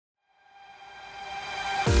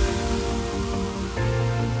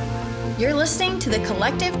You're listening to the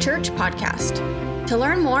Collective Church Podcast. To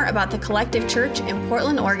learn more about the Collective Church in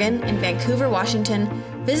Portland, Oregon, and Vancouver, Washington,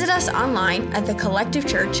 visit us online at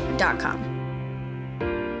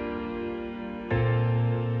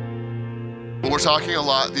thecollectivechurch.com. We're talking a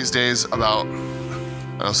lot these days about,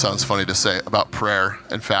 I know it sounds funny to say, about prayer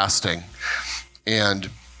and fasting.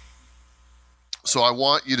 And so I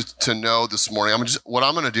want you to know this morning, what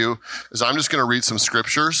I'm going to do is I'm just going to read some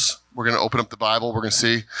scriptures. We're going to open up the Bible. We're going to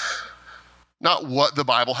see not what the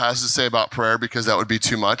Bible has to say about prayer, because that would be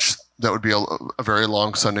too much. That would be a very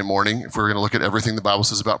long Sunday morning if we were going to look at everything the Bible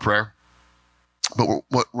says about prayer. But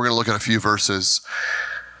we're going to look at a few verses,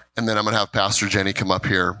 and then I'm going to have Pastor Jenny come up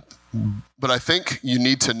here. But I think you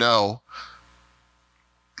need to know,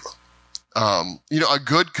 a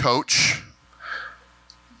good coach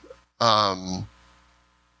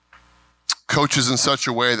coaches in such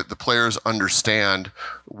a way that the players understand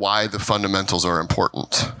why the fundamentals are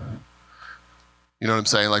important. You know what I'm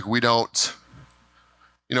saying? Like a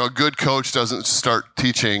good coach doesn't start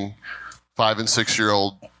teaching 5 and 6 year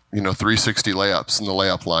old, 360 layups in the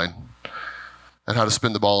layup line and how to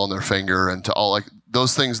spin the ball on their finger and to all like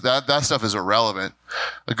those things. That stuff is irrelevant.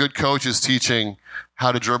 A good coach is teaching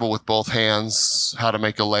how to dribble with both hands, how to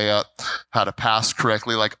make a layup, how to pass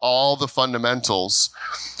correctly, like all the fundamentals.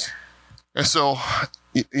 And so,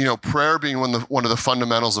 prayer being one of the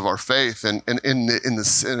fundamentals of our faith, and in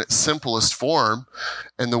its simplest form,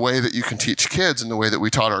 and the way that you can teach kids, and the way that we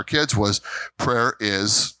taught our kids was prayer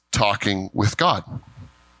is talking with God.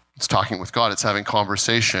 It's talking with God. It's having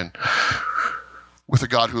conversation with a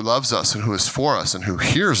God who loves us and who is for us and who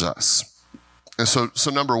hears us. And so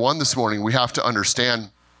number one this morning, we have to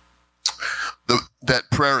understand that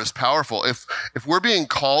prayer is powerful. If we're being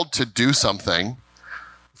called to do something,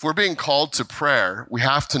 if we're being called to prayer, we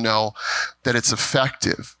have to know that it's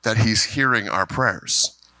effective, that he's hearing our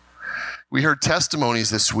prayers. We heard testimonies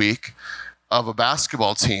this week of a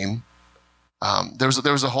basketball team. There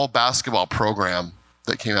was a whole basketball program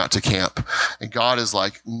that came out to camp, and God is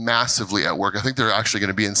like massively at work. I think they're actually going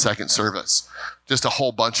to be in second service, just a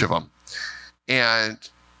whole bunch of them. And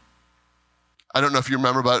I don't know if you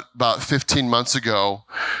remember, but about 15 months ago,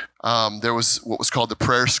 there was what was called the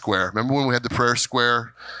prayer square. Remember when we had the prayer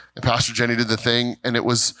square and Pastor Jenny did the thing? And it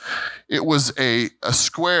was a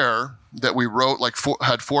square that we wrote,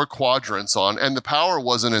 had 4 quadrants on, and the power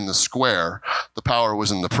wasn't in the square. The power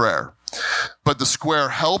was in the prayer. But the square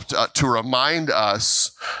helped to remind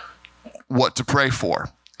us what to pray for.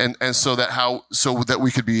 And so that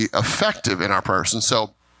we could be effective in our prayers. And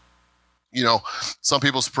so, some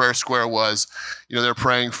people's prayer square was, they're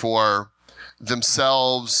praying for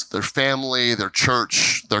themselves, their family, their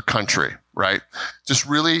church, their country, right? Just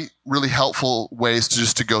really, really helpful ways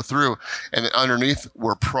to go through. And then underneath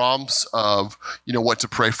were prompts of, what to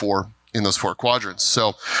pray for in those 4 quadrants.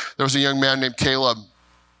 So there was a young man named Caleb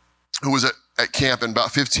who was at camp, and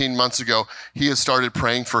about 15 months ago, he had started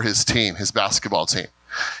praying for his team, his basketball team.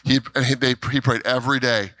 He prayed every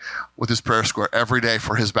day with his prayer square, every day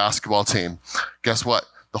for his basketball team. Guess what?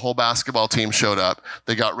 The whole basketball team showed up.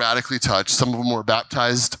 They got radically touched. Some of them were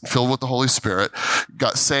baptized, filled with the Holy Spirit,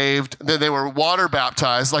 got saved. Then they were water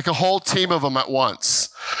baptized, like a whole team of them at once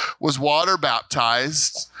was water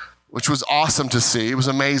baptized, which was awesome to see. It was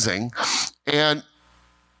amazing. And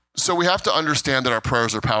so we have to understand that our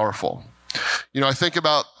prayers are powerful. I think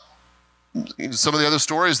about some of the other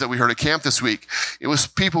stories that we heard at camp this week. It was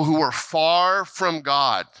people who were far from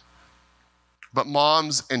God, but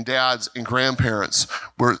moms and dads and grandparents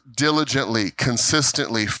were diligently,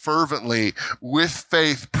 consistently, fervently, with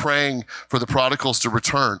faith, praying for the prodigals to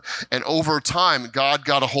return. And over time, God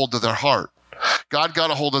got a hold of their heart. God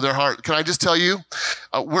got a hold of their heart. Can I just tell you,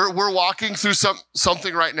 we're walking through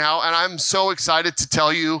something right now, and I'm so excited to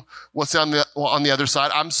tell you what's on the other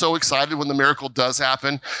side. I'm so excited when the miracle does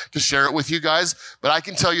happen to share it with you guys. But I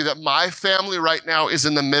can tell you that my family right now is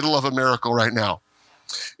in the middle of a miracle right now.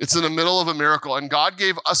 It's in the middle of a miracle. And God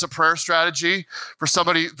gave us a prayer strategy for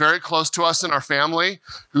somebody very close to us in our family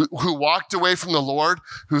who walked away from the Lord,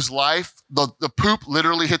 whose life, the poop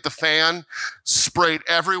literally hit the fan, sprayed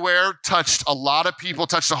everywhere, touched a lot of people,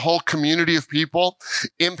 touched a whole community of people,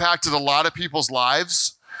 impacted a lot of people's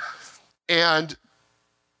lives, and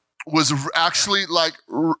was actually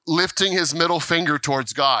lifting his middle finger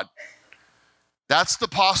towards God. That's the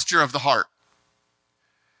posture of the heart.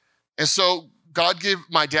 And so God gave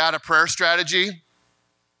my dad a prayer strategy,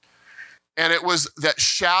 and it was that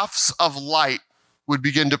shafts of light would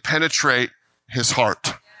begin to penetrate his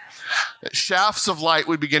heart. Shafts of light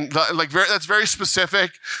would begin, that's very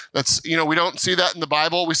specific. That's, we don't see that in the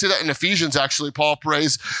Bible. We see that in Ephesians, actually. Paul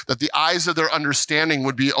prays that the eyes of their understanding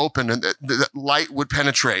would be open and that light would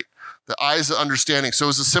penetrate. The eyes of understanding. So it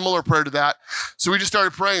was a similar prayer to that. So we just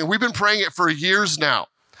started praying. We've been praying it for years now.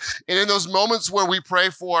 And in those moments where we pray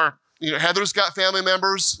for, Heather's got family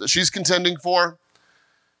members that she's contending for.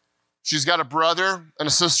 She's got a brother and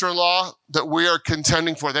a sister-in-law that we are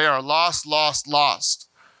contending for. They are lost, lost, lost.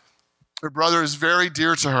 Her brother is very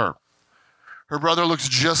dear to her. Her brother looks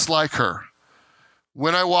just like her.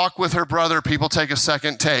 When I walk with her brother, people take a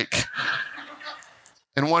second take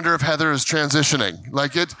and wonder if Heather is transitioning.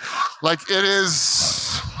 It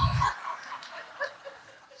is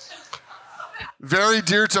very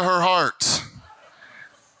dear to her heart.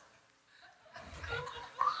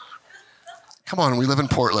 Come on, we live in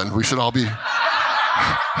Portland. We should all be...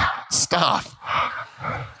 Stop.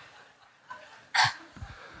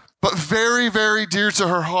 But very, very dear to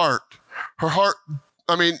her heart. Her heart,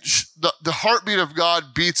 the heartbeat of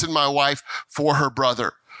God beats in my wife for her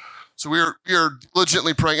brother. So we are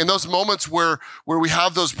diligently praying. In those moments where we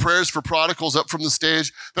have those prayers for prodigals up from the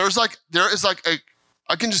stage,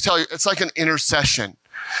 I can just tell you, it's like an intercession.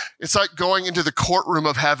 It's like going into the courtroom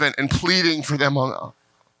of heaven and pleading for them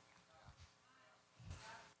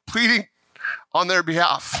pleading on their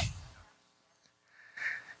behalf.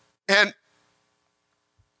 And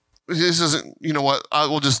this isn't, I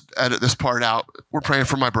will just edit this part out. We're praying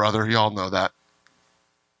for my brother. You all know that.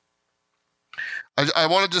 I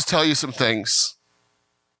want to just tell you some things.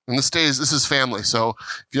 And this is family. So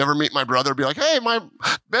if you ever meet my brother, be like, hey,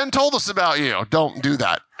 Ben told us about you. Don't do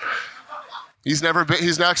that. He's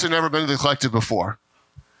actually never been to the collective before.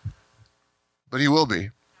 But he will be.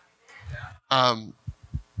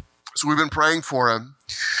 So we've been praying for him.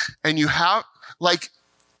 And you have,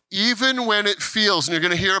 even when it feels, and you're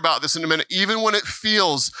going to hear about this in a minute, even when it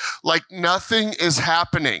feels like nothing is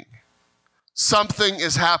happening, something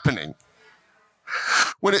is happening.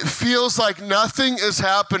 When it feels like nothing is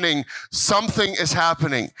happening, something is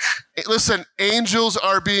happening. Listen, angels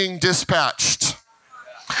are being dispatched.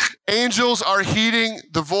 Angels are heeding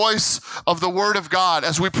the voice of the Word of God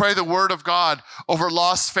as we pray the Word of God over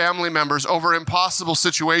lost family members, over impossible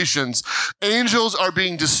situations. Angels are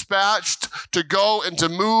being dispatched to go and to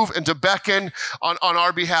move and to beckon on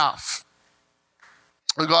our behalf,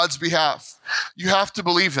 on God's behalf. You have to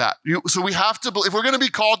believe that. So we have to, if we're going to be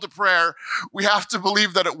called to prayer, we have to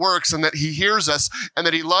believe that it works and that He hears us and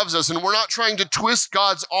that He loves us. And we're not trying to twist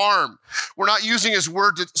God's arm. We're not using His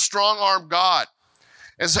word to strong arm God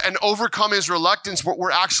and overcome His reluctance, but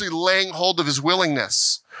we're actually laying hold of His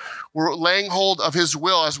willingness. We're laying hold of His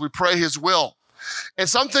will as we pray His will. And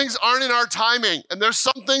some things aren't in our timing, and there's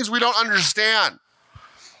some things we don't understand.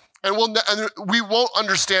 And we won't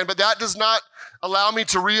understand, but that does not allow me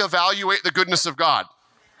to reevaluate the goodness of God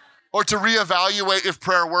or to reevaluate if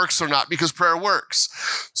prayer works or not, because prayer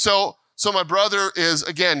works. So my brother is,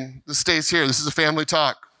 again, this stays here. This is a family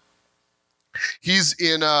talk. He's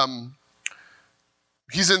in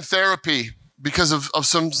therapy because of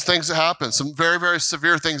some things that happen, some very, very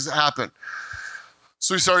severe things that happen.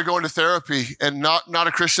 So he started going to therapy, and not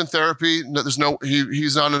a Christian therapy.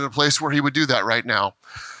 He's not in a place where he would do that right now.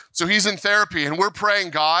 So he's in therapy, and we're praying,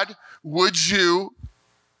 God, would you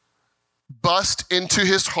bust into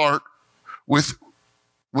his heart with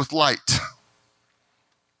light?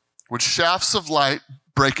 Would shafts of light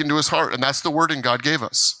break into his heart? And that's the wording God gave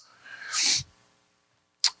us.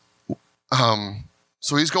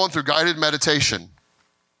 So he's going through guided meditation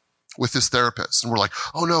with his therapist. And we're like,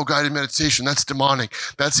 oh no, guided meditation, that's demonic,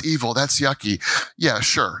 that's evil, that's yucky. Yeah,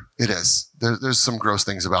 sure, it is. There's some gross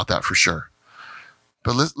things about that for sure.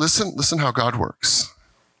 But listen how God works.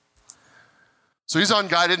 So he's on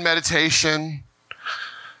guided meditation.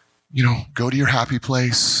 Go to your happy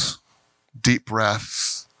place, deep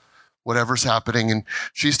breath, whatever's happening. And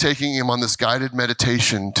she's taking him on this guided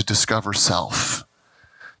meditation to discover self,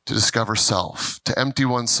 to empty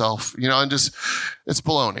oneself, and just, it's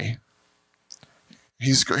baloney.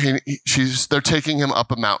 They're taking him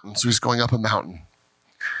up a mountain. So he's going up a mountain.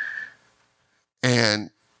 And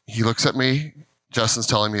he looks at me. Justin's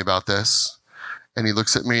telling me about this. And he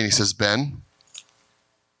looks at me and he says, Ben,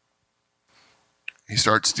 he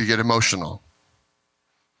starts to get emotional.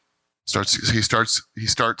 He starts,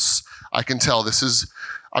 I can tell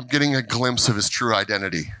I'm getting a glimpse of his true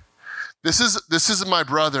identity. This is my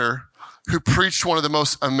brother who preached one of the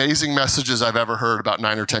most amazing messages I've ever heard about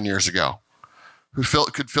 9 or 10 years ago, who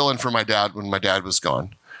could fill in for my dad when my dad was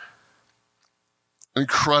gone.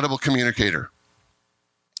 Incredible communicator.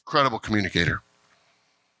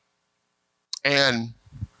 And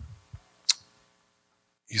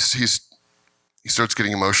he starts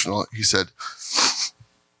getting emotional. He said,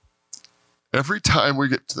 every time we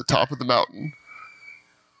get to the top of the mountain,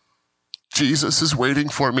 Jesus is waiting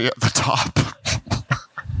for me at the top.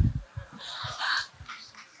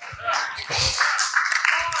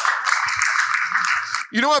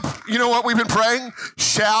 You know what we've been praying?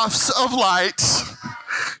 Shafts of light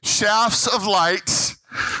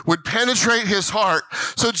would penetrate his heart.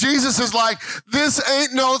 So Jesus is like, this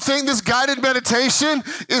ain't no thing. This guided meditation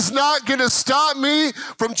is not going to stop me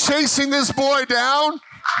from chasing this boy down.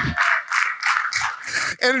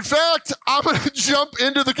 And in fact, I'm going to jump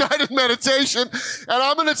into the guided meditation and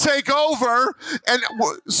I'm going to take over and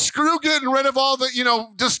screw getting rid of all the,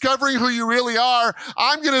 discovering who you really are.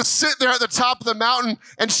 I'm going to sit there at the top of the mountain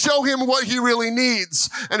and show him what he really needs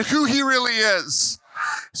and who he really is.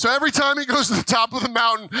 So every time he goes to the top of the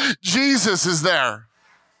mountain, Jesus is there.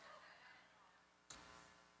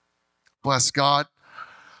 Bless God.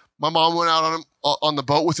 My mom went out on the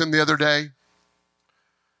boat with him the other day.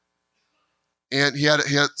 And he had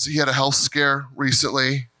a health scare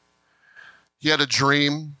recently. He had a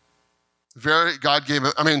dream. God gave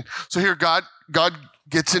him. So here God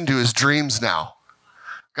gets into his dreams now.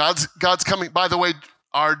 God's coming. By the way,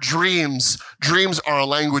 our dreams are a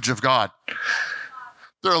language of God.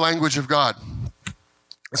 They're a language of God.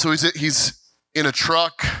 So he's in a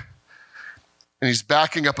truck and he's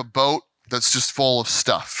backing up a boat that's just full of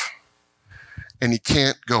stuff. And he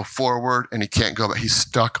can't go forward and he can't go back. He's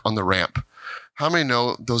stuck on the ramp. How many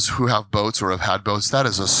know those who have boats or have had boats?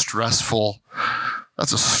 That's a stressful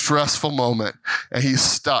moment. And he's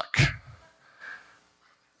stuck.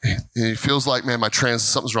 And he feels like, man,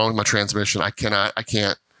 something's wrong with my transmission. I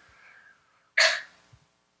can't.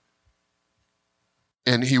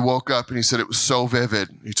 And he woke up and he said it was so vivid.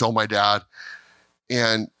 He told my dad.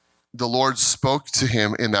 And the Lord spoke to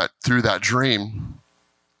him through that dream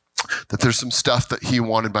that there's some stuff that he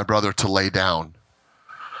wanted my brother to lay down.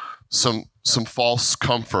 Some false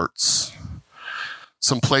comforts,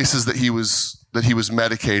 some places that he was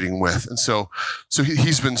medicating with. And so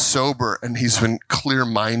he's been sober and he's been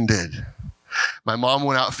clear-minded. My mom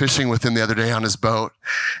went out fishing with him the other day on his boat,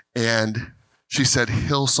 and she said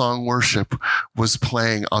Hillsong worship was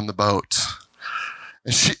playing on the boat.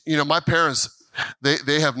 And my parents,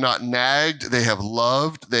 they have not nagged, they have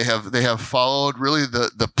loved, they have followed really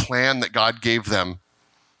the plan that God gave them.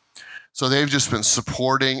 So they've just been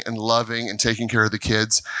supporting and loving and taking care of the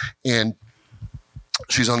kids. And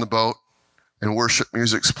she's on the boat and worship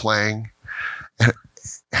music's playing. And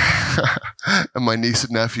my niece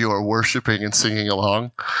and nephew are worshiping and singing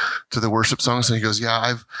along to the worship songs. And he goes, yeah,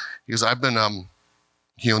 I've been,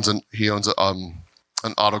 he owns an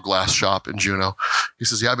auto glass shop in Juneau. He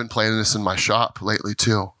says, yeah, I've been playing this in my shop lately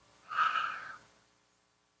too.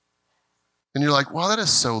 And you're like, wow, that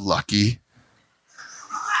is so lucky.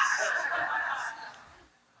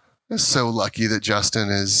 It's so lucky that Justin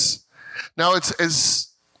is. Now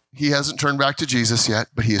he hasn't turned back to Jesus yet,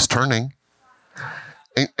 but he is turning.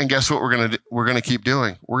 And guess what we're going to do? We're going to keep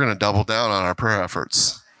doing? We're going to double down on our prayer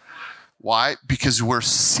efforts. Why? Because we're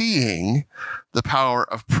seeing the power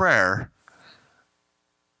of prayer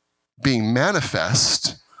being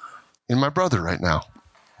manifest in my brother right now.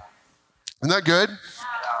 Isn't that good?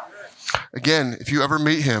 Again, if you ever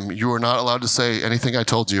meet him, you are not allowed to say anything I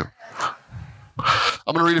told you.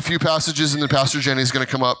 I'm going to read a few passages, and then Pastor Jenny's going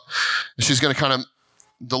to come up. And she's going to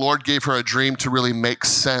the Lord gave her a dream to really make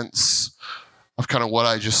sense of what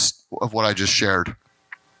I just shared.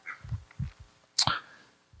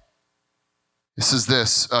 This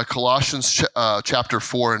is Colossians chapter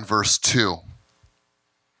 4 and verse 2.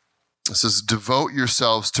 It says, devote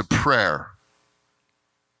yourselves to prayer.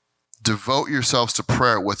 Devote yourselves to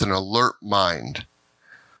prayer with an alert mind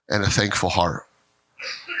and a thankful heart.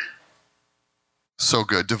 So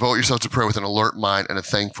good. Devote yourself to prayer with an alert mind and a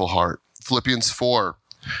thankful heart. Philippians 4,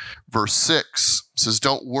 verse 6 says,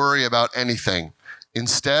 don't worry about anything.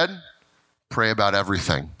 Instead, pray about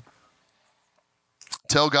everything.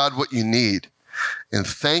 Tell God what you need and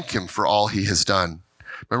thank him for all he has done.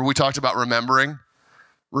 Remember we talked about remembering?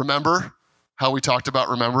 Remember how we talked about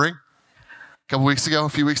remembering? A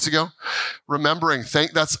few weeks ago? Remembering.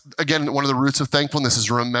 That's, again, one of the roots of thankfulness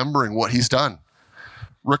is remembering what he's done.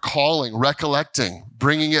 Recalling, recollecting,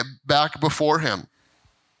 bringing it back before him.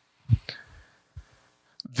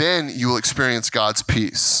 Then you will experience God's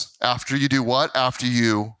peace. After you do what? After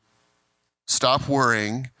you stop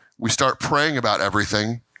worrying, we start praying about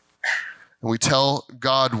everything, and we tell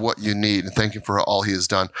God what you need and thank him for all he has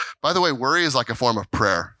done. By the way, worry is like a form of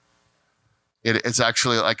prayer. It's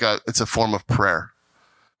actually it's a form of prayer,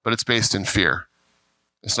 but it's based in fear.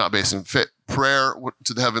 It's not based in faith. Prayer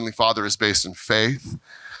to the Heavenly Father is based in faith.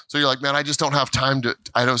 So you're like, man, I just don't have time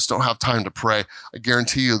to pray. I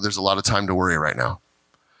guarantee you there's a lot of time to worry right now.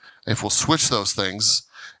 And if we'll switch those things,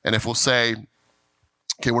 and if we'll say,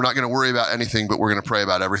 okay, we're not going to worry about anything, but we're going to pray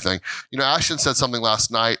about everything. You know, Ashton said something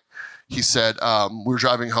last night. He said, we were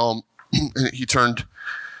driving home, and he turned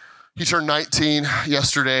 19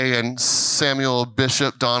 yesterday, and Samuel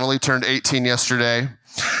Bishop Donnelly turned 18 yesterday,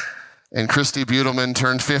 and Christy Butelman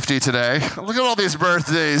turned 50 today. Look at all these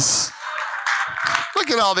birthdays. Look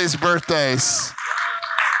at all these birthdays.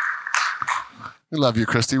 We love you,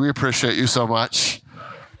 Christy. We appreciate you so much.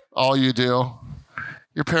 All you do.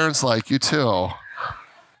 Your parents like you too.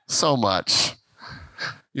 So much.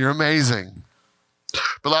 You're amazing.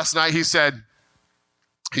 But last night he said,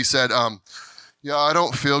 yeah, I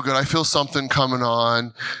don't feel good. I feel something coming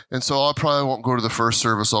on. And so I probably won't go to the first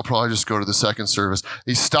service. I'll probably just go to the second service.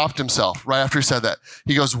 He stopped himself right after he said that.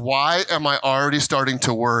 He goes, why am I already starting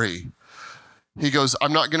to worry? He goes,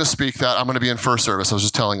 I'm not going to speak that. I'm going to be in first service. I was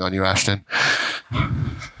just telling on you, Ashton.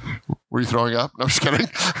 Were you throwing up? No, I'm just kidding.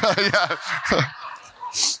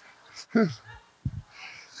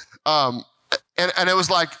 Yeah. And it was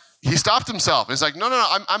like, he stopped himself. He's like, no,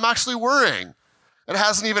 I'm actually worrying. It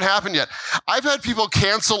hasn't even happened yet. I've had people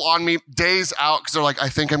cancel on me days out because they're like, I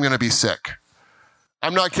think I'm going to be sick.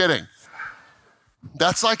 I'm not kidding.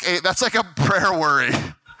 That's like a prayer worry.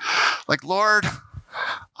 Like, Lord,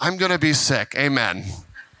 I'm going to be sick. Amen.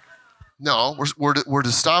 No, we're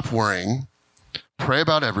to stop worrying, pray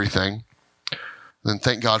about everything, then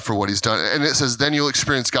thank God for what he's done. And it says, then you'll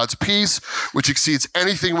experience God's peace, which exceeds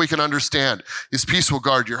anything we can understand. His peace will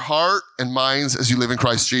guard your heart and minds as you live in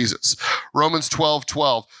Christ Jesus. Romans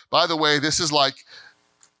 12:12. By the way, this is like,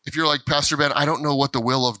 if you're like, Pastor Ben, I don't know what the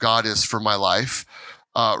will of God is for my life,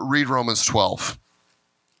 read Romans 12.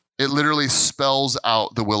 It literally spells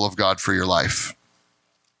out the will of God for your life.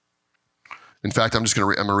 In fact, I'm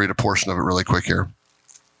going to read a portion of it really quick here.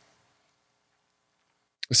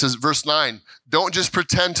 It says, verse 9, don't just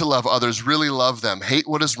pretend to love others, really love them. Hate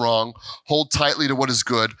what is wrong, hold tightly to what is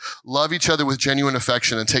good, love each other with genuine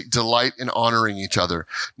affection, and take delight in honoring each other.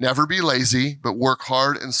 Never be lazy, but work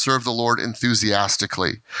hard and serve the Lord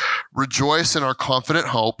enthusiastically. Rejoice in our confident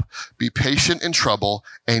hope, be patient in trouble,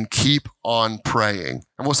 and keep on praying.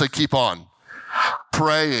 And we'll say keep on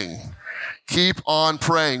praying. Keep on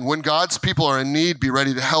praying. When God's people are in need, be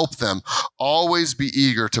ready to help them. Always be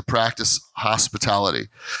eager to practice hospitality.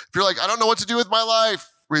 If you're like, I don't know what to do with my life,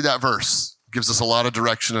 read that verse. It gives us a lot of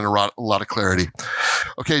direction and a lot of clarity.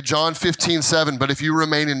 Okay, John 15:7. But if you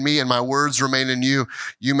remain in me and my words remain in you,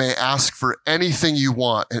 you may ask for anything you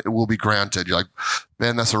want and it will be granted. You're like,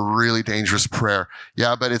 Ben, that's a really dangerous prayer.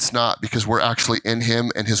 Yeah, but it's not, because we're actually in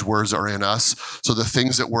him and his words are in us. So the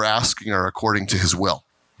things that we're asking are according to his will.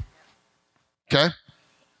 Okay?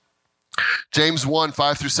 James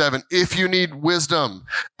 1:5-7. If you need wisdom,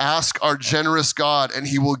 ask our generous God and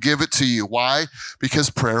he will give it to you. Why? Because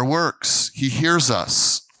prayer works. He hears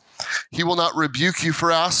us. He will not rebuke you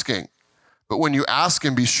for asking. But when you ask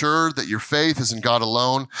him, be sure that your faith is in God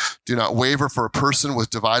alone. Do not waver, for a person with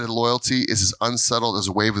divided loyalty is as unsettled as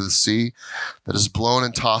a wave of the sea that is blown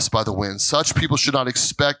and tossed by the wind. Such people should not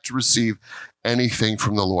expect to receive anything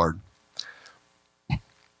from the Lord.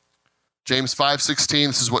 James 5:16,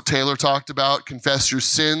 this is what Taylor talked about. Confess your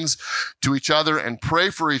sins to each other and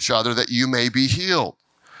pray for each other that you may be healed.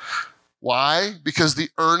 Why? Because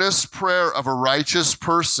the earnest prayer of a righteous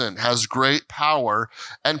person has great power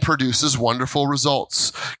and produces wonderful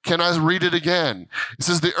results. Can I read it again? It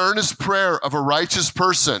says the earnest prayer of a righteous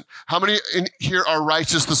person. How many in here are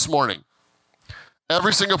righteous this morning?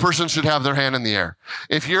 Every single person should have their hand in the air.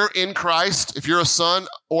 If you're in Christ, if you're a son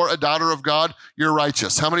or a daughter of God, you're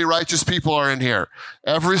righteous. How many righteous people are in here?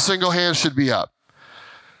 Every single hand should be up.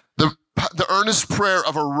 The earnest prayer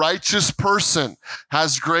of a righteous person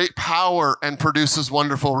has great power and produces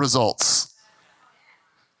wonderful results.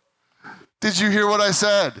 Did you hear what I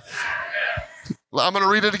said? I'm going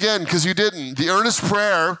to read it again because you didn't. The earnest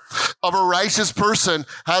prayer of a righteous person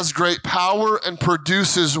has great power and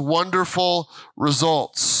produces wonderful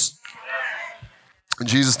results. In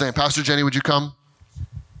Jesus' name. Pastor Jenny, would you come?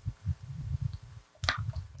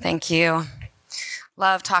 Thank you.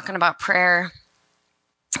 Love talking about prayer.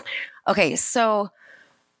 Okay, so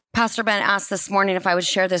Pastor Ben asked this morning if I would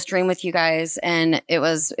share this dream with you guys, and it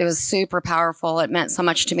was super powerful. It meant so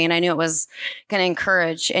much to me, and I knew it was going to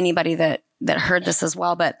encourage anybody that heard this as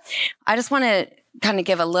well. But I just want to kind of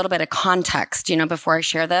give a little bit of context, before I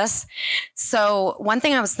share this. So one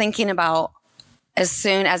thing I was thinking about as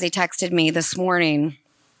soon as he texted me this morning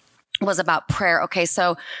was about prayer. Okay,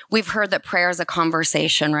 so we've heard that prayer is a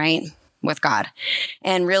conversation, right, with God.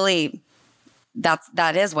 And really,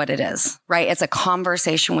 that is what it is, right? It's a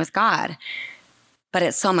conversation with God. But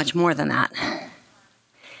it's so much more than that.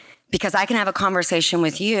 Because I can have a conversation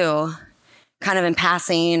with you kind of in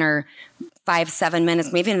passing or 5-7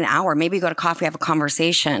 minutes, maybe an hour, maybe go to coffee, have a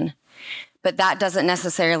conversation. But that doesn't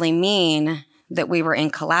necessarily mean that we were in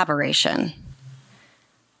collaboration.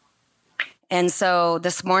 And so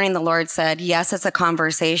this morning, the Lord said, yes, it's a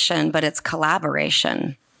conversation, but it's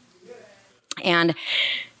collaboration. And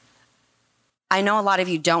I know a lot of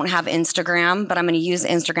you don't have Instagram, but I'm going to use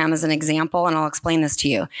Instagram as an example, and I'll explain this to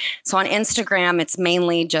you. So on Instagram, it's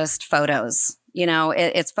mainly just photos. You know,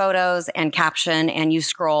 it's photos and caption, and you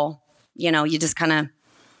scroll, you know, you just kind of,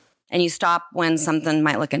 and you stop when something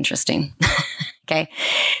might look interesting. Okay.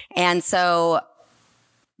 And so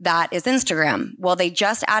that is Instagram. Well, they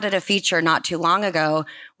just added a feature not too long ago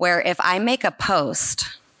where if I make a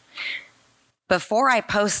post, before I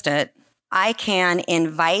post it, I can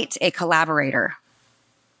invite a collaborator.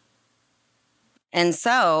 And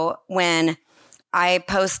so when I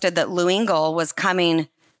posted that Lou Engle was coming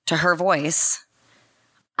to Her Voice,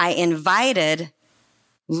 I invited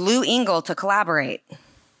Lou Engle to collaborate.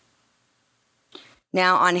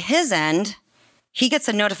 Now, on his end, he gets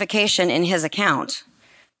a notification in his account.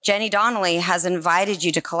 Jenny Donnelly has invited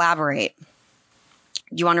you to collaborate.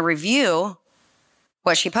 You want to review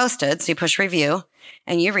what she posted, so you push review,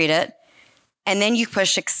 and you read it, and then you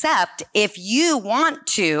push accept if you want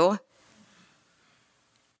to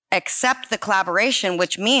accept the collaboration,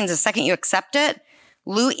 which means the second you accept it,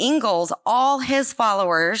 Lou Engle's, all his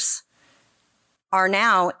followers are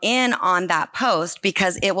now in on that post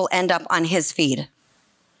because it will end up on his feed.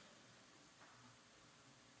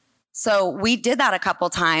 So we did that a couple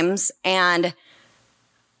times, and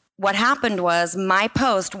what happened was my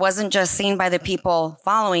post wasn't just seen by the people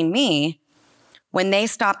following me. When they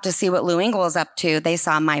stopped to see what Lou Engle was up to, they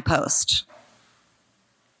saw my post.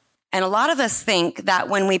 And a lot of us think that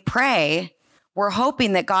when we pray, we're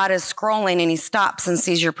hoping that God is scrolling and he stops and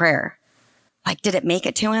sees your prayer. Like, did it make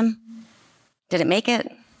it to him? Did it make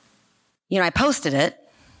it? You know, I posted it,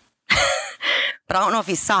 but I don't know if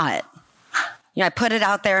he saw it. You know, I put it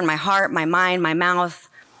out there in my heart, my mind, my mouth,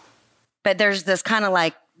 but there's this kind of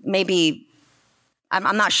like, maybe,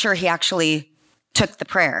 I'm not sure he actually took the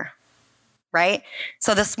prayer, right?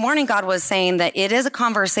 So this morning, God was saying that it is a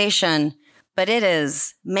conversation, but it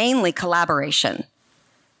is mainly collaboration.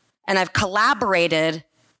 And I've collaborated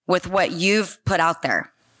with what you've put out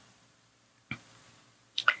there.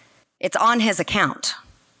 It's on his account.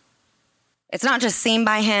 It's not just seen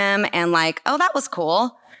by him and like, oh, that was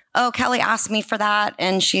cool. Oh, Kelly asked me for that,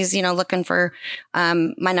 and she's, you know, looking for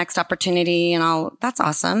my next opportunity, and that's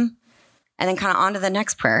awesome. And then kind of on to the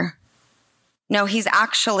next prayer. No, he's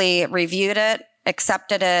actually reviewed it,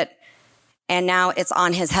 accepted it, and now it's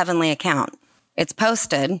on his heavenly account. It's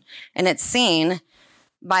posted, and it's seen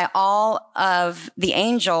by all of the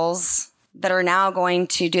angels that are now going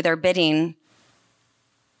to do their bidding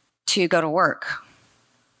to go to work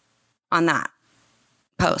on that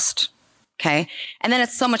post. Okay. And then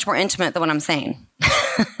it's so much more intimate than what I'm saying,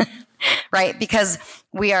 right? Because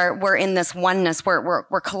we're in this oneness.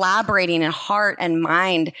 We're collaborating in heart and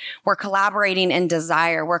mind. We're collaborating in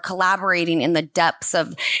desire. We're collaborating in the depths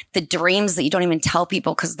of the dreams that you don't even tell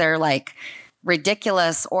people because they're like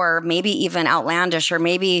ridiculous or maybe even outlandish or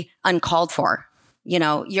maybe uncalled for. You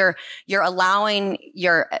know, you're allowing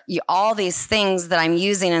all these things that I'm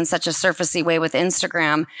using in such a surfacey way with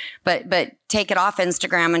Instagram, but take it off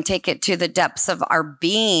Instagram and take it to the depths of our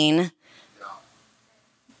being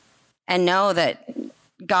and know that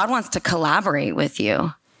God wants to collaborate with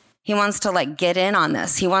you. He wants to like get in on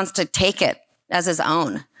this. He wants to take it as his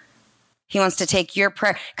own. He wants to take your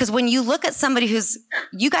prayer. Because when you look at somebody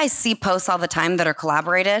you guys see posts all the time that are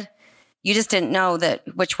collaborated, you just didn't know that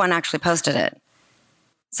which one actually posted it.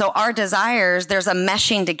 So our desires, there's a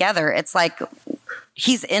meshing together. It's like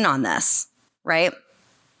he's in on this, right?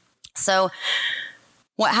 So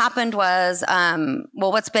what happened was,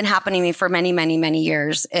 what's been happening to me for many, many, many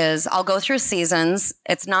years is I'll go through seasons.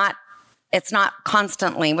 It's not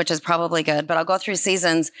constantly, which is probably good, but I'll go through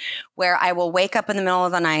seasons where I will wake up in the middle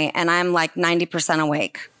of the night and I'm like 90%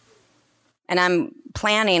 awake. And I'm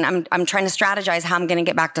planning, I'm trying to strategize how I'm going to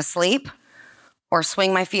get back to sleep, or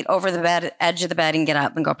swing my feet over the edge of the bed and get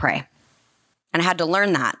up and go pray. And I had to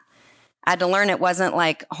learn that. I had to learn it wasn't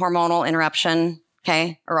like hormonal interruption,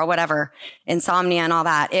 okay, or whatever, insomnia and all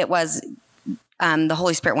that. It was the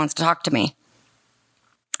Holy Spirit wants to talk to me.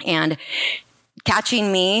 And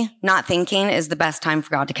catching me not thinking is the best time for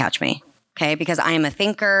God to catch me. Okay, because I am a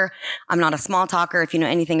thinker. I'm not a small talker. If you know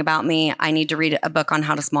anything about me, I need to read a book on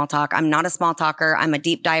how to small talk. I'm not a small talker. I'm a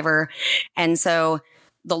deep diver. And so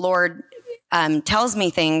the Lord tells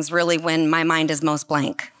me things really when my mind is most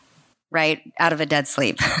blank, right? Out of a dead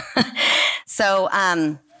sleep. So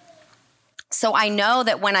I know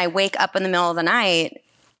that when I wake up in the middle of the night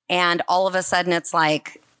and all of a sudden it's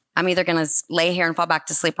like, I'm either going to lay here and fall back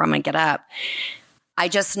to sleep or I'm going to get up. I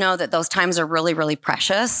just know that those times are really, really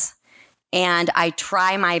precious. And I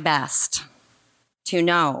try my best to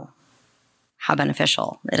know how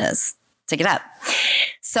beneficial it is to get up.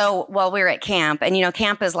 So while we were at camp, and,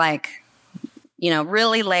 camp is like,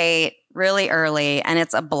 really late, really early, and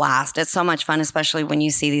it's a blast. It's so much fun, especially when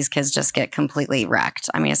you see these kids just get completely wrecked.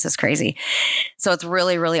 I mean, it's just crazy. So it's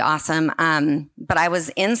really, really awesome. But I was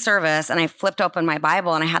in service and I flipped open my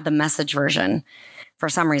Bible and I had the Message version for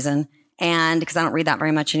some reason. And because I don't read that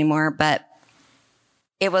very much anymore, but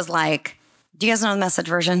it was like, do you guys know the Message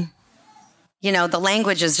version? The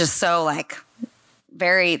language is just so like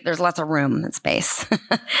there's lots of room and space.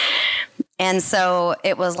 And so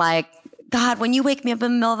it was like, God, when you wake me up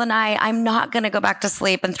in the middle of the night, I'm not going to go back to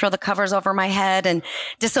sleep and throw the covers over my head and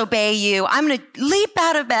disobey you. I'm going to leap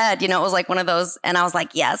out of bed. It was like one of those. And I was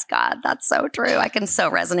like, yes, God, that's so true. I can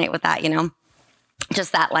so resonate with that,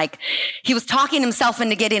 just that, like he was talking himself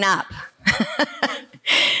into getting up.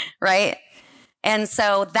 Right. And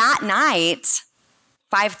so that night,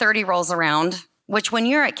 5:30 rolls around, which when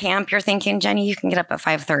you're at camp, you're thinking, Jenny, you can get up at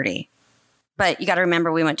 5:30. But you got to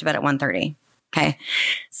remember, we went to bed at 1:30. Okay.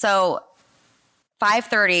 So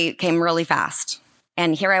 5:30 came really fast.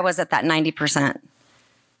 And here I was at that 90%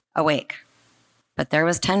 awake. But there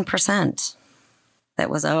was 10% that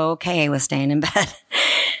was okay with staying in bed.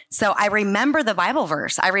 So I remember the Bible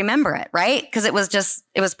verse. I remember it, right? Because it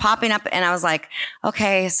was popping up and I was like,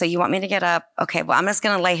 okay, so you want me to get up? Okay, well, I'm just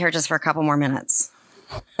going to lay here just for a couple more minutes.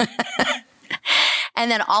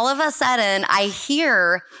 And then all of a sudden I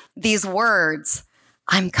hear these words,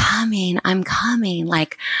 I'm coming,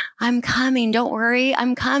 like, I'm coming, don't worry,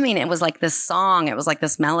 I'm coming. It was like this song. It was like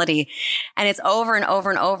this melody. And it's over and over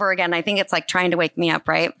and over again. I think it's like trying to wake me up,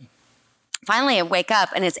 right? Finally, I wake up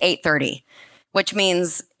and it's 8:30. Which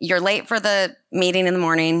means you're late for the meeting in the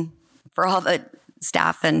morning for all the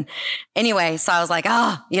staff. And anyway, so I was like, so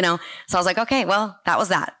I was like, okay, well, that was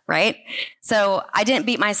that, right? So I didn't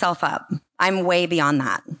beat myself up. I'm way beyond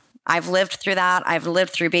that. I've lived through that. I've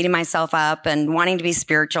lived through beating myself up and wanting to be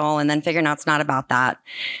spiritual and then figuring out it's not about that.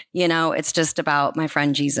 It's just about my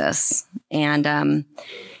friend Jesus. And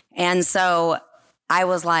so I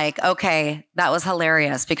was like, okay, that was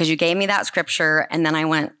hilarious because you gave me that scripture. And then I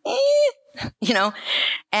went,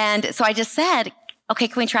 and so I just said, okay,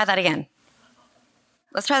 can we try that again?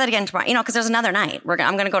 Let's try that again tomorrow, because there's another night.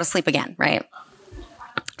 I'm going to go to sleep again. Right.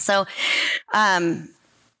 So, and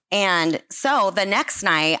so the next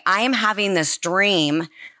night I am having this dream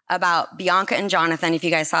about Bianca and Jonathan. If you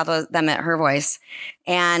guys saw them at Her Voice,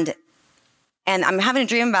 and I'm having a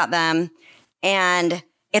dream about them, and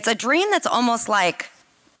it's a dream that's almost like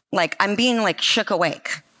I'm being like shook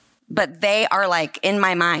awake, but they are like in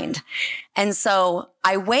my mind. And so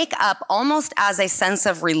I wake up almost as a sense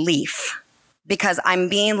of relief because I'm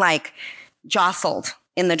being like jostled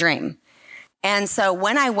in the dream. And so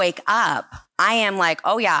when I wake up, I am like,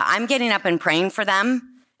 oh yeah, I'm getting up and praying for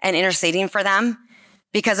them and interceding for them.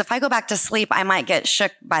 Because if I go back to sleep, I might get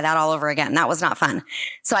shook by that all over again. That was not fun.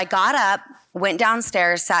 So I got up, went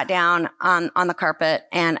downstairs, sat down on the carpet,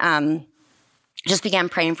 and just began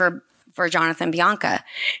praying for Jonathan and Bianca.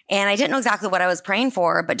 And I didn't know exactly what I was praying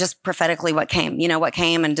for, but just prophetically what came,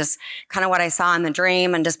 and just kind of what I saw in the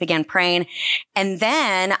dream and just began praying. And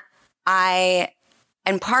then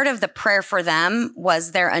and part of the prayer for them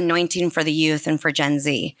was their anointing for the youth and for Gen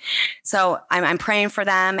Z. So I'm praying for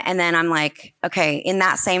them. And then I'm like, okay, in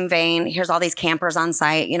that same vein, here's all these campers on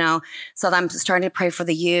site, so I'm starting to pray for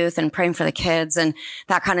the youth and praying for the kids and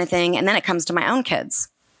that kind of thing. And then it comes to my own kids.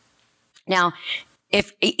 Now,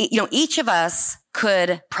 if, each of us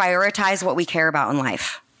could prioritize what we care about in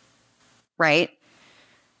life, right?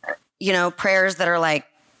 Prayers that are like,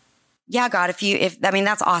 yeah, God,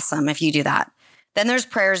 that's awesome if you do that. Then there's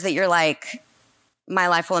prayers that you're like, my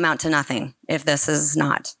life will amount to nothing if this is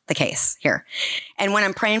not the case here. And when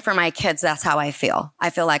I'm praying for my kids, that's how I feel. I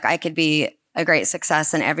feel like I could be a great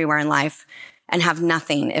success and everywhere in life and have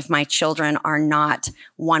nothing if my children are not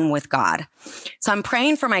one with God. So I'm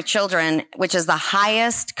praying for my children, which is the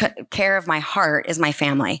highest care of my heart is my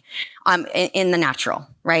family, in the natural,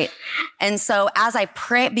 right? And so as I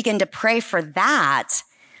begin to pray for that,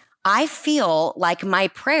 I feel like my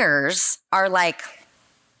prayers are like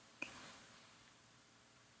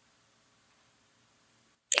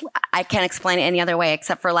I can't explain it any other way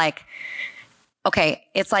except for like, okay,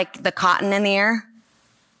 it's like the cotton in the air.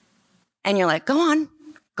 And you're like, go on,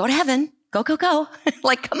 go to heaven, go, go, go.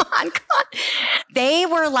 Like, come on. They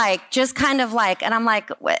were like, just kind of like, and I'm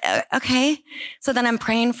like, okay. So then I'm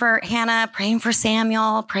praying for Hannah, praying for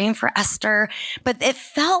Samuel, praying for Esther. But it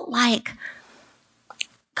felt like,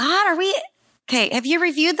 God, okay, have you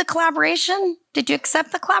reviewed the collaboration? Did you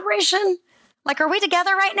accept the collaboration? Like, are we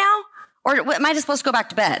together right now? Or am I just supposed to go back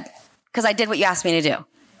to bed? Because I did what you asked me to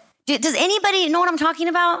do. Does anybody know what I'm talking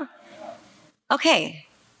about? Okay.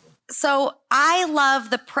 So I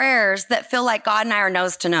love the prayers that feel like God and I are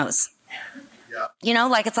nose to nose. Yeah. You know,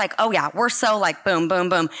 like it's like, oh yeah, we're so like boom, boom,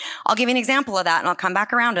 boom. I'll give you an example of that and I'll come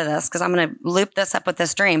back around to this because I'm going to loop this up with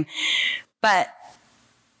this dream. But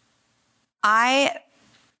I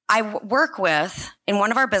work with, in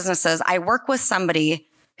one of our businesses, I work with somebody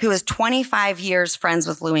who is 25 years friends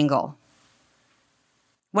with Lou Engle.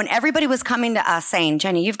 When everybody was coming to us saying,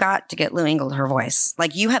 Jenny, you've got to get Lou Engle her voice.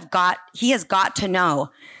 Like he has got to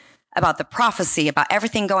know about the prophecy, about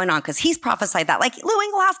everything going on, because he's prophesied that. Like Lou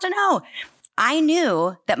Engle has to know. I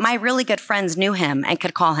knew that my really good friends knew him and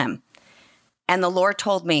could call him. And the Lord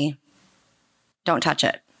told me, don't touch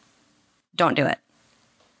it. Don't do it.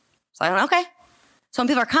 So I went, okay. So when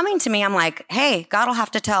people are coming to me, I'm like, hey, God will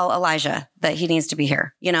have to tell Elijah that he needs to be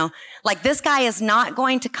here. You know, like this guy is not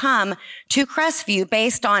going to come to Crestview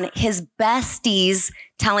based on his besties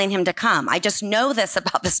telling him to come. I just know this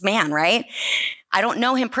about this man, right? I don't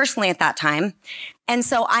know him personally at that time. And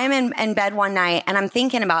so I'm in bed one night and I'm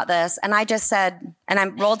thinking about this. And I just said, and I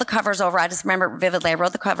rolled the covers over. I just remember vividly, I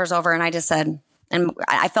rolled the covers over and I just said, and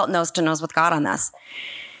I felt nose to nose with God on this.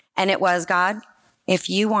 And it was, God, if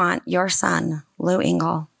you want your son, Lou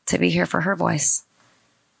Engle, to be here for her voice,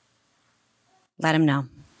 let him know.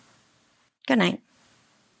 Good night.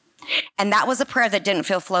 And that was a prayer that didn't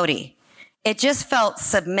feel floaty. It just felt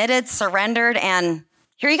submitted, surrendered, and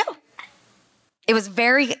here you go. It was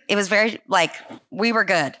very like, we were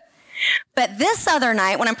good. But this other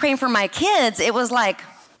night when I'm praying for my kids, it was like,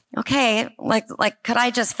 okay, like, could I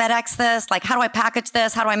just FedEx this? Like, how do I package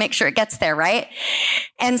this? How do I make sure it gets there? Right.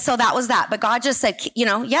 And so that was that. But God just said, you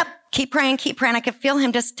know, yep, keep praying, keep praying. I could feel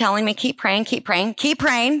him just telling me, keep praying, keep praying, keep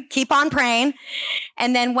praying, keep on praying.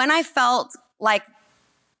 And then when I felt like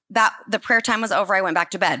that the prayer time was over, I went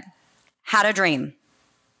back to bed, had a dream.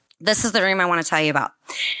 This is the dream I want to tell you about.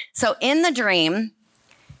 So in the dream,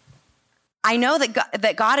 I know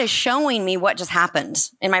that God is showing me what just happened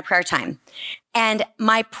in my prayer time. And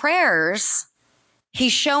my prayers,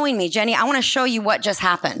 he's showing me, Jenny, I want to show you what just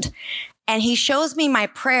happened. And he shows me my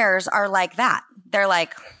prayers are like that. They're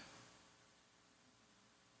like,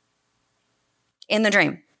 in the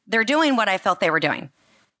dream, they're doing what I felt they were doing.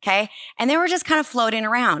 Okay. And they were just kind of floating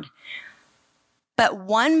around. But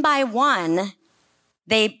one by one,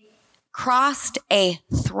 they crossed a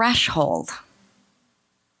threshold.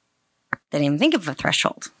 Didn't even think of a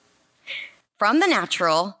threshold. From the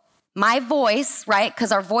natural, my voice, right?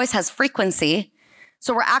 Because our voice has frequency.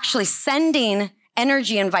 So we're actually sending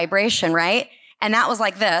energy and vibration, right? And that was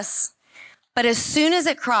like this. But as soon as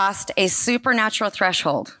it crossed a supernatural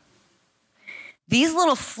threshold, these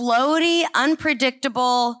little floaty,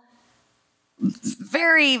 unpredictable,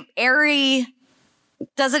 very airy,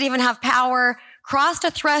 doesn't even have power, crossed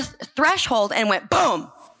a threshold and went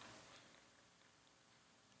boom,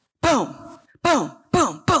 boom, boom,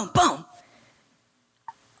 boom, boom, boom.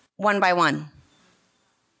 One by one.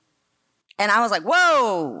 And I was like,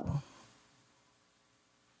 whoa.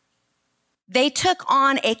 They took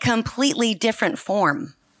on a completely different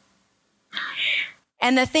form.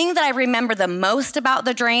 And the thing that I remember the most about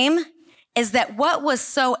the dream is that what was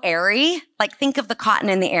so airy, like think of the cotton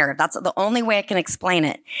in the air. That's the only way I can explain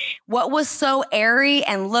it. What was so airy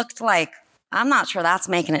and looked like, I'm not sure that's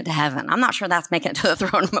making it to heaven. I'm not sure that's making it to the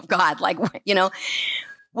throne room of God. Like, you know,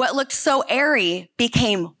 what looked so airy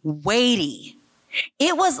became weighty.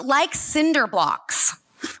 It was like cinder blocks.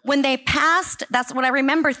 When they passed, that's what I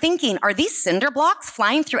remember thinking. Are these cinder blocks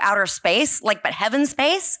flying through outer space, like but heaven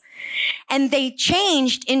space? And they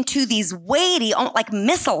changed into these weighty, like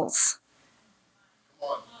missiles.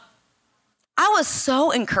 I was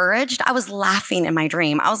so encouraged. I was laughing in my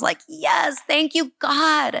dream. I was like, yes, thank you,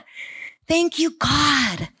 God. Thank you,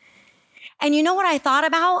 God. And you know what I thought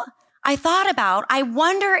about? I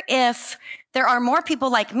wonder if there are more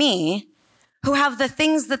people like me who have the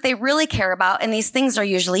things that they really care about. And these things are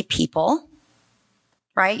usually people,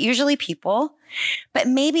 right? Usually people, but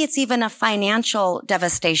maybe it's even a financial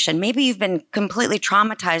devastation. Maybe you've been completely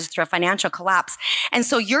traumatized through a financial collapse. And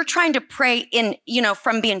so you're trying to pray in,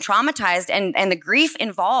 from being traumatized and the grief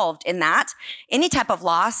involved in that, any type of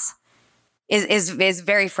loss is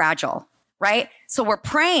very fragile, right? So we're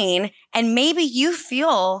praying and maybe you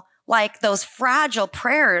feel like those fragile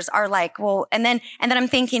prayers are like, well, and then I'm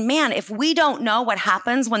thinking, man, if we don't know what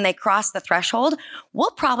happens when they cross the threshold,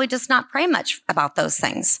 we'll probably just not pray much about those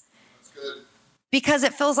things. That's good. Because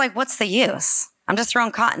it feels like, what's the use? I'm just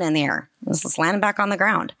throwing cotton in the air. It's landing back on the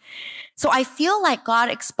ground. So I feel like God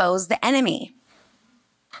exposed the enemy.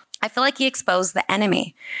 I feel like he exposed the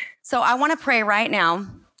enemy. So I want to pray right now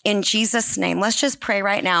in Jesus' name. Let's just pray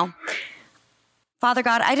right now. Father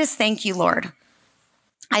God, I just thank you, Lord.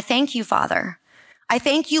 I thank you, Father. I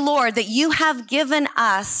thank you, Lord, that you have given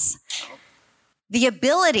us the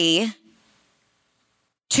ability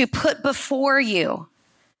to put before you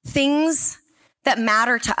things that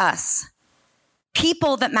matter to us,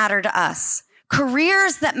 people that matter to us,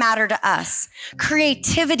 careers that matter to us,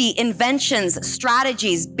 creativity, inventions,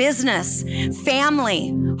 strategies, business,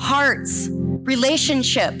 family, hearts,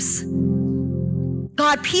 relationships.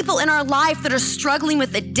 God, people in our life that are struggling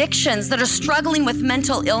with addictions, that are struggling with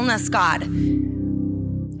mental illness, God.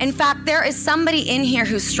 In fact, there is somebody in here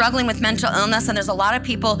who's struggling with mental illness, and there's a lot of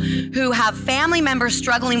people who have family members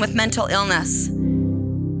struggling with mental illness.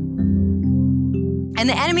 And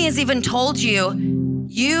the enemy has even told you,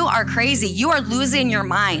 you are crazy. You are losing your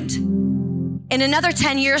mind. In another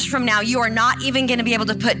 10 years from now, you are not even going to be able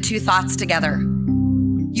to put two thoughts together.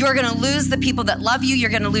 You are going to lose the people that love you. You're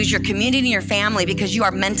going to lose your community and your family because you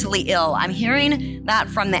are mentally ill. I'm hearing that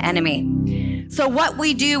from the enemy. So what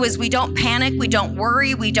we do is we don't panic. We don't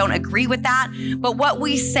worry. We don't agree with that. But what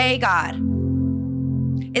we say, God,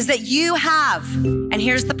 is that you have, and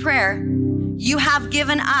here's the prayer, you have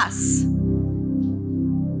given us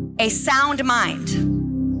a sound mind.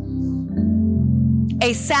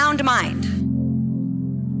 A sound mind.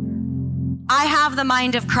 I have the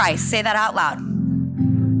mind of Christ. Say that out loud.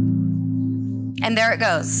 And there it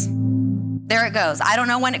goes. There it goes. I don't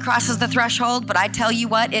know when it crosses the threshold, but I tell you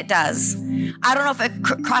what, it does. I don't know if it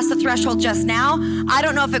crossed the threshold just now. I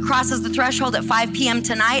don't know if it crosses the threshold at 5 p.m.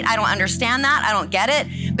 tonight. I don't understand that. I don't get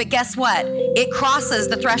it. But guess what? It crosses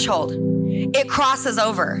the threshold. It crosses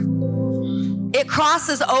over. It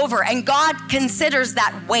crosses over, and God considers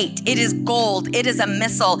that weight. It is gold. It is a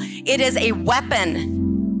missile. It is a weapon.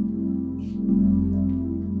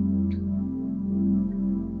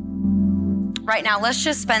 Right now, let's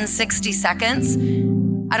just spend 60 seconds.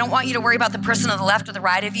 I don't want you to worry about the person on the left or the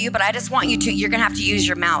right of you, but I just want you to, you're going to have to use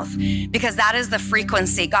your mouth because that is the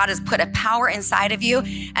frequency. God has put a power inside of you.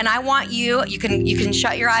 And I want you can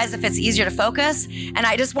shut your eyes if it's easier to focus. And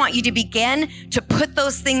I just want you to begin to put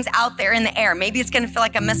those things out there in the air. Maybe it's going to feel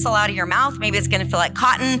like a missile out of your mouth. Maybe it's going to feel like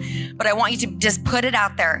cotton, but I want you to just put it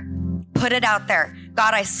out there. Put it out there.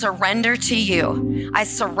 God, I surrender to you. I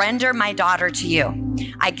surrender my daughter to you.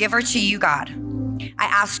 I give her to you, God. I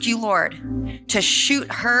ask you, Lord, to shoot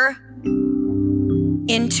her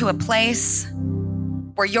into a place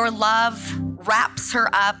where your love wraps her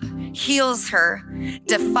up, heals her,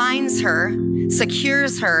 defines her,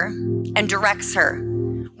 secures her, and directs her.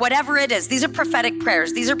 Whatever it is, these are prophetic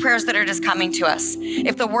prayers. These are prayers that are just coming to us.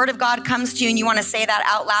 If the word of God comes to you and you want to say that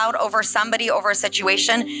out loud over somebody, over a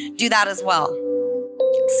situation, do that as well.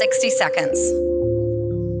 60 seconds.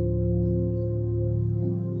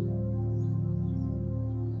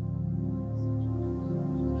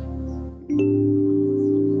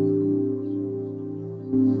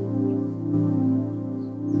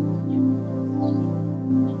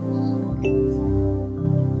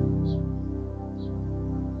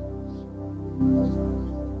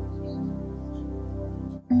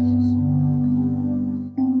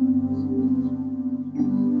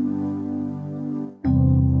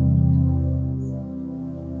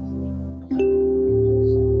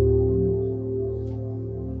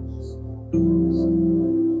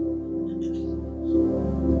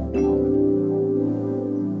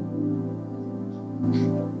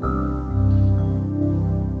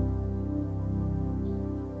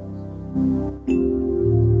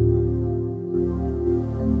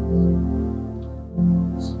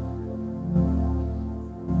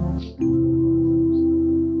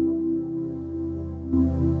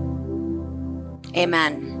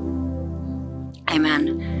 Amen.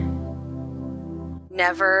 Amen.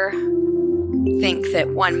 Never think that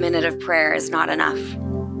 1 minute of prayer is not enough.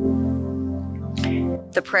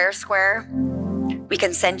 The prayer square, we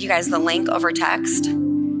can send you guys the link over text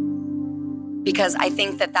because I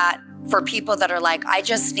think that for people that are like, I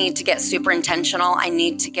just need to get super intentional. I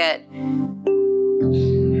need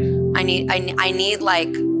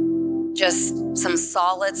like just some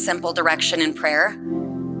solid, simple direction in prayer.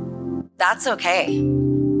 That's okay.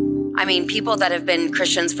 I mean, people that have been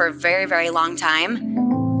Christians for a very, very long time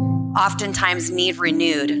oftentimes need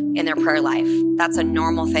renewed in their prayer life. That's a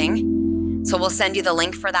normal thing. So we'll send you the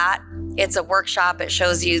link for that. It's a workshop. It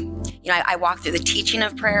shows you, I walk through the teaching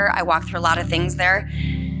of prayer. I walk through a lot of things there,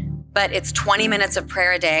 but it's 20 minutes of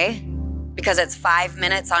prayer a day because it's 5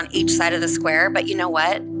 minutes on each side of the square. But you know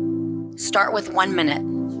what? Start with 1 minute.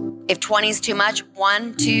 If 20 is too much,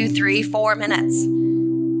 1, 2, 3, 4 minutes.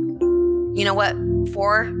 You know what?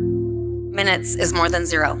 4 minutes is more than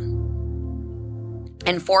 0.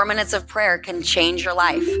 And 4 minutes of prayer can change your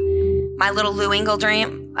life. My little Lou Engle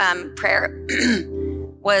dream prayer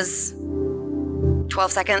was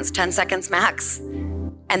 12 seconds, 10 seconds max.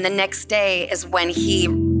 And the next day is when he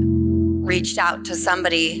reached out to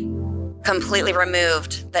somebody completely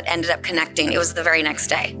removed that ended up connecting. It was the very next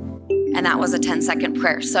day. And that was a 10-second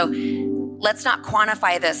prayer. So let's not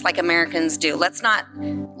quantify this like Americans do. Let's not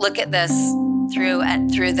look at this through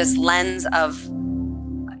this lens of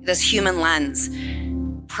this human lens.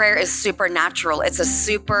 Prayer is supernatural. It's a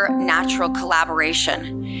supernatural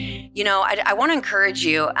collaboration. I want to encourage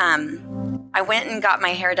you. I went and got my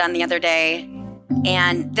hair done the other day,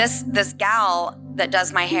 and this gal that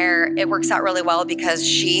does my hair, it works out really well because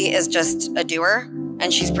she is just a doer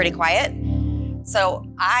and she's pretty quiet. So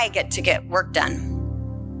I get work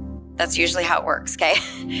done. That's usually how it works, okay?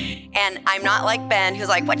 And I'm not like Ben, who's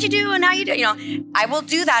like, what you do and how you do. I will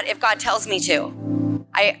do that if God tells me to.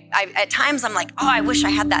 I at times I'm like, oh, I wish I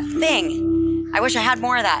had that thing. I wish I had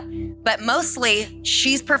more of that. But mostly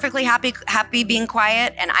she's perfectly happy being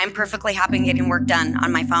quiet, and I'm perfectly happy getting work done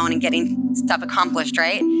on my phone and getting stuff accomplished,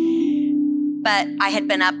 right? But I had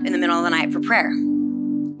been up in the middle of the night for prayer.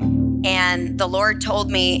 And the Lord told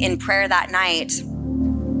me in prayer that night,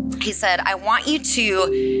 he said, I want you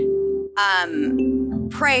to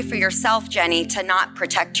pray for yourself, Jenny, to not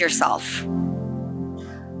protect yourself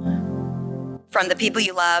from the people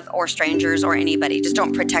you love or strangers or anybody. Just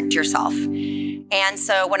don't protect yourself. And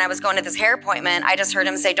so when I was going to this hair appointment, I just heard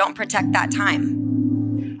him say, don't protect that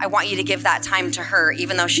time. I want you to give that time to her,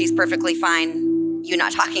 even though she's perfectly fine, you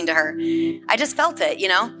not talking to her. I just felt it,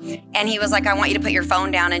 And he was like, I want you to put your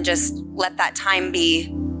phone down and just let that time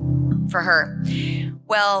be for her.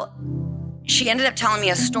 Well, she ended up telling me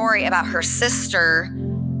a story about her sister.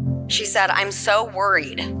 She said, I'm so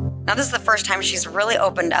worried. Now, this is the first time she's really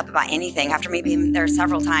opened up about anything after me being there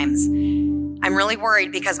several times. I'm really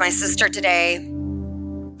worried because my sister today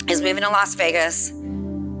is moving to Las Vegas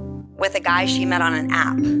with a guy she met on an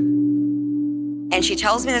app. And she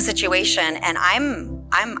tells me the situation, and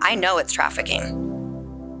I know it's trafficking.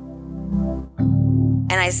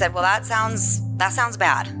 And I said, well, that sounds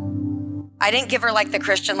bad. I didn't give her like the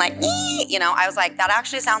Christian, I was like, that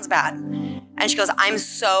actually sounds bad. And she goes, I'm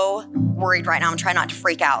so worried right now. I'm trying not to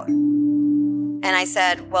freak out. And I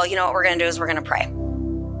said, well, what we're going to do is we're going to pray.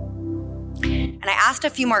 And I asked a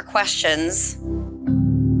few more questions,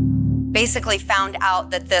 basically found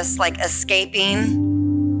out that this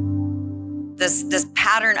this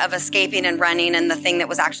pattern of escaping and running and the thing that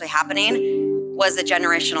was actually happening was a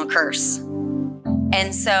generational curse.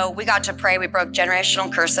 And so we got to pray. We broke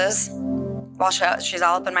generational curses while she's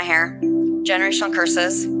all up in my hair. Generational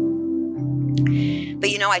curses. But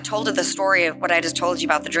I told her the story of what I just told you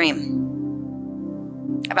about the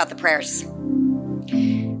dream, about the prayers.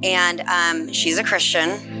 And she's a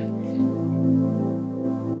Christian,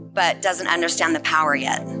 but doesn't understand the power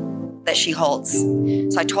yet that she holds.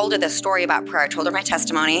 So I told her this story about prayer. I told her my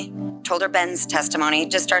testimony, told her Ben's testimony,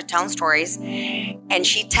 just started telling stories. And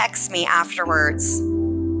she texted me afterwards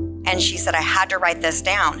and she said, I had to write this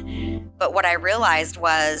down. But what I realized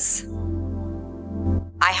was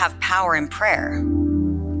I have power in prayer.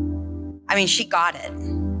 I mean, she got it.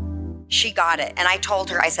 She got it. And I told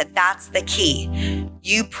her, I said, that's the key.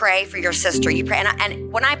 You pray for your sister. You pray.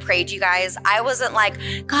 And when I prayed, you guys, I wasn't like,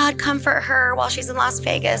 God, comfort her while she's in Las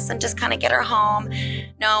Vegas and just kind of get her home.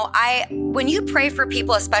 No, when you pray for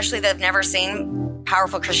people, especially that have never seen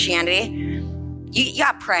powerful Christianity, you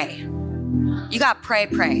got to pray. You got to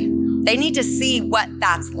pray. They need to see what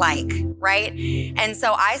that's like, right? And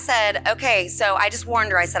so I said, okay, so I just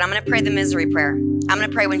warned her. I said, I'm going to pray the misery prayer. I'm going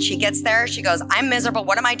to pray when she gets there. She goes, I'm miserable.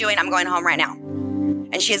 What am I doing? I'm going home right now.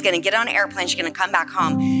 And she is going to get on an airplane. She's going to come back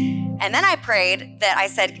home. And then I prayed that I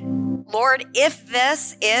said, Lord, if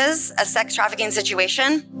this is a sex trafficking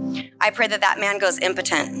situation, I pray that man goes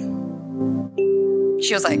impotent.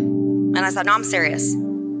 She was like, and I said, no, I'm serious.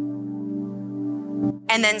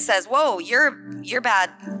 and then says, whoa, you're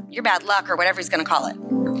bad luck, or whatever he's going to call it.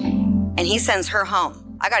 And he sends her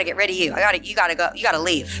home. I got to get rid of you. You got to go. You got to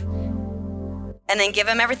leave. And then give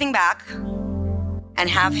him everything back and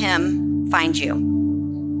have him find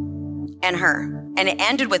you and her. And it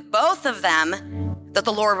ended with both of them that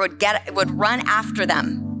the Lord would run after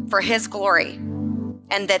them for his glory,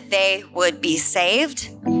 and that they would be saved,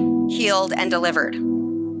 healed, and delivered.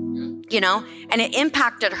 And it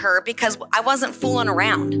impacted her because I wasn't fooling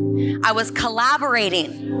around. I was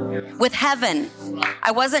collaborating with heaven.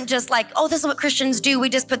 I wasn't just like, oh, this is what Christians do. We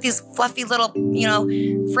just put these fluffy little,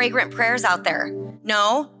 fragrant prayers out there.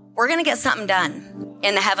 No, we're going to get something done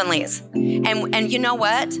in the heavenlies. And you know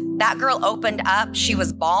what? That girl opened up. She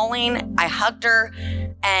was bawling. I hugged her,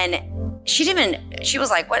 and she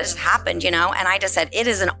was like, what has happened? And I just said, it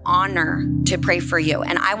is an honor to pray for you.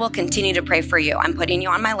 And I will continue to pray for you. I'm putting you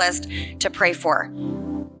on my list to pray for.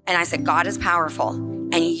 And I said, God is powerful,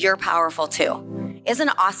 and you're powerful too. Isn't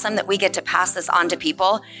it awesome that we get to pass this on to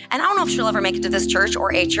people? And I don't know if she'll ever make it to this church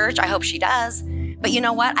or a church. I hope she does. But you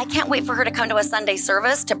know what? I can't wait for her to come to a Sunday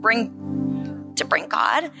service to bring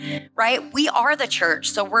God, right? We are the church,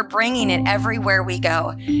 so we're bringing it everywhere we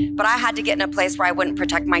go. But I had to get in a place where I wouldn't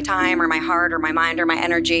protect my time or my heart or my mind or my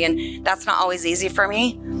energy, and that's not always easy for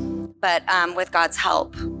me. But with God's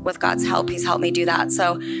help, he's helped me do that.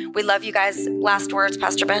 So we love you guys. Last words,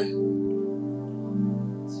 Pastor Ben?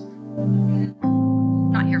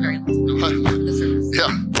 Not here very long. Yeah,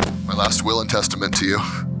 my last will and testament to you.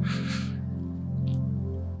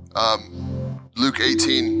 Luke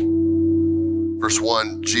 18, verse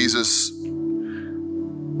 1, Jesus,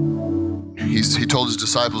 he told his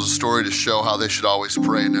disciples a story to show how they should always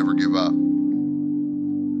pray and never give up.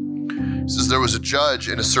 He says, there was a judge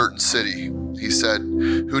in a certain city, he said,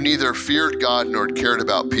 who neither feared God nor cared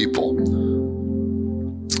about people.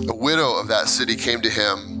 A widow of that city came to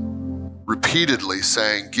him repeatedly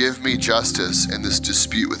saying, give me justice in this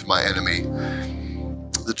dispute with my enemy.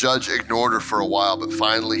 The judge ignored her for a while, but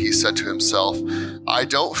finally he said to himself, I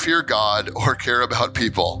don't fear God or care about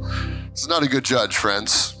people. This is not a good judge,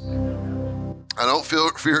 friends. I don't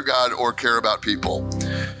fear God or care about people,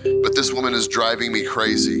 but this woman is driving me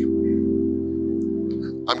crazy.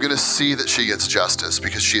 I'm going to see that she gets justice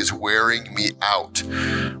because she is wearing me out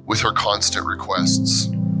with her constant requests.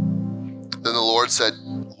 Then the Lord said,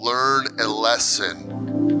 learn a lesson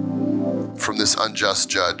from this unjust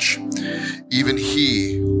judge. Even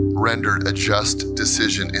he rendered a just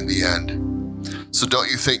decision in the end. So don't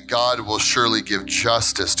you think God will surely give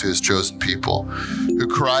justice to his chosen people who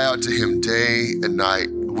cry out to him day and night?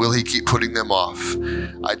 Will he keep putting them off?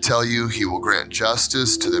 I tell you, he will grant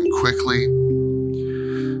justice to them quickly.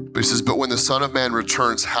 But he says, but when the Son of Man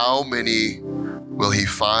returns, how many will he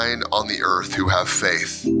find on the earth who have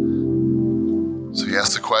faith? So he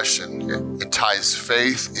asks the question and ties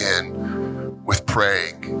faith in with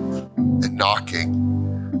praying and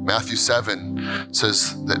knocking. Matthew 7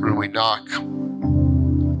 says that when we knock,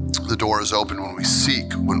 the door is open. When we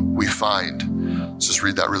seek, when we find. Let's just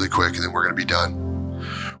read that really quick and then we're going to be done.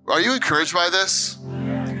 Are you encouraged by this?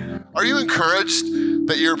 Are you encouraged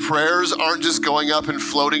that your prayers aren't just going up and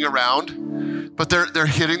floating around, but they're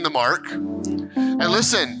hitting the mark? And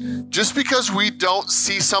listen, just because we don't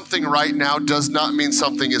see something right now does not mean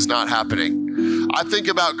something is not happening. I think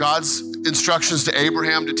about God's instructions to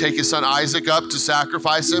Abraham to take his son Isaac up to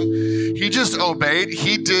sacrifice him. He just obeyed.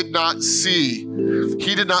 He did not see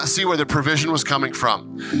where the provision was coming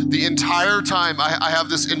from. The entire time I have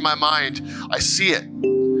this in my mind, I see it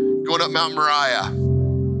going up Mount Moriah.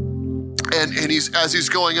 And as he's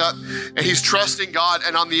going up and he's trusting God,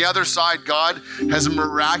 and on the other side, God has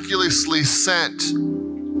miraculously sent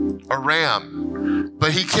a ram,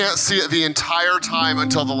 but he can't see it the entire time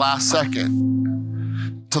until the last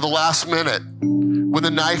second, to the last minute, when the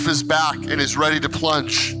knife is back and is ready to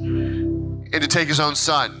plunge and to take his own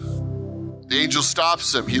son. The angel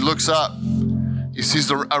stops him. He looks up. He sees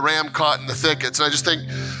a ram caught in the thickets. And I just think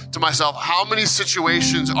to myself, how many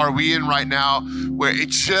situations are we in right now where it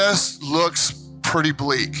just looks pretty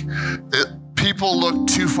bleak? That people look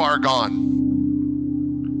too far gone.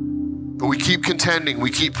 But we keep contending,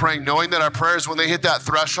 we keep praying, knowing that our prayers, when they hit that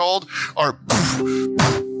threshold, are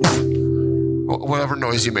whatever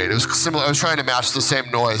noise you made. It was similar. I was trying to match the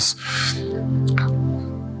same noise.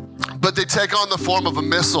 But they take on the form of a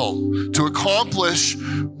missile to accomplish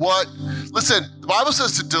what? Listen, the Bible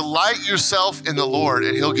says to delight yourself in the Lord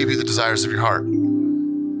and he'll give you the desires of your heart.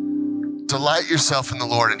 Delight yourself in the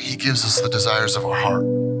Lord and he gives us the desires of our heart.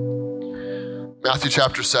 Matthew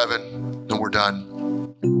chapter 7, and we're done.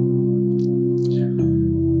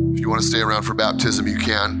 If you want to stay around for baptism, you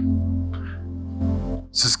can.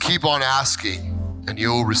 It says, keep on asking and you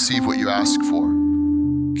will receive what you ask for.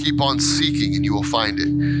 Keep on seeking and you will find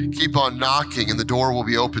it. Keep on knocking and the door will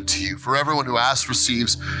be open to you. For everyone who asks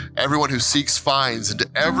receives, everyone who seeks finds, and to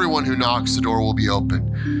everyone who knocks the door will be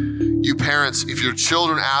open. You parents, if your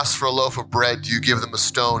children ask for a loaf of bread, do you give them a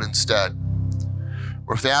stone instead?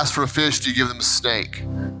 Or if they ask for a fish, do you give them a snake?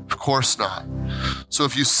 Of course not. So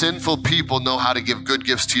if you sinful people know how to give good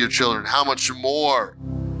gifts to your children, how much more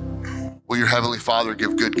will your heavenly Father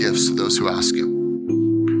give good gifts to those who ask him?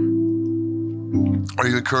 Are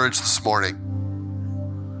you encouraged this morning?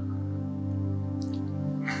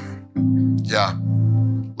 Yeah.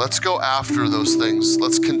 Let's go after those things.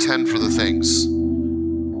 Let's contend for the things,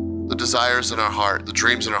 the desires in our heart, the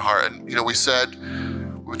dreams in our heart. And,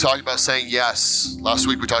 we talked about saying yes. Last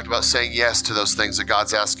week we talked about saying yes to those things that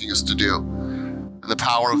God's asking us to do. And the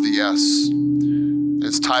power of the yes.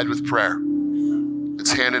 It's tied with prayer.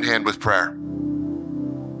 It's hand in hand with prayer.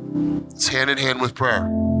 It's hand in hand with prayer.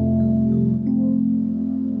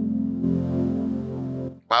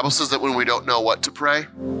 The Bible says that when we don't know what to pray,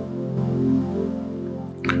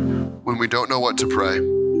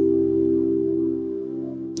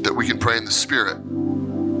 that we can pray in the Spirit.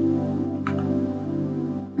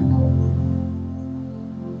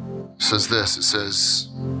 It says this, it says,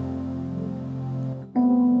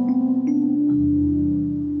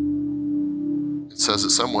 it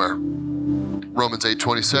somewhere, Romans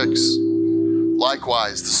 8:26.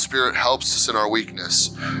 Likewise, the Spirit helps us in our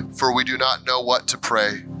weakness, for we do not know what to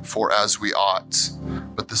pray for as we ought,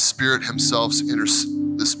 but the Spirit Himself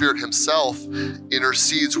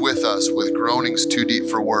intercedes with us with groanings too deep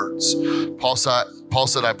for words. Paul said,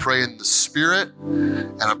 I pray in the Spirit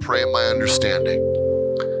and I pray in my understanding.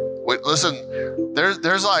 Wait, listen,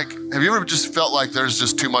 there's like, have you ever just felt like there's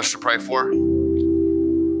just too much to pray for?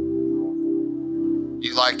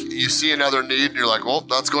 You see another need and you're like, well,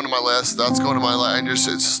 that's going to my list, that's going to my list, and it's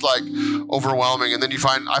just like overwhelming. And then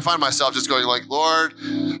I find myself just going like, Lord,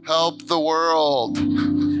 help the world.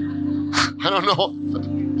 I don't know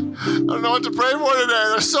what to pray for today.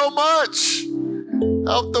 There's so much.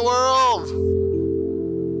 Help the world.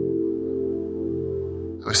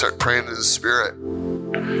 And we start praying in the Spirit.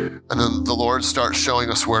 And then the Lord starts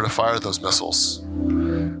showing us where to fire those missiles,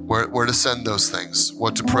 where to send those things,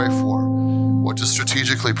 what to pray for, what to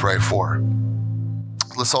strategically pray for.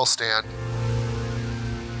 Let's all stand.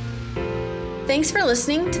 Thanks for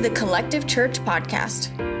listening to the Collective Church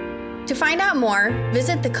podcast. To find out more,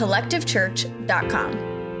 visit thecollectivechurch.com.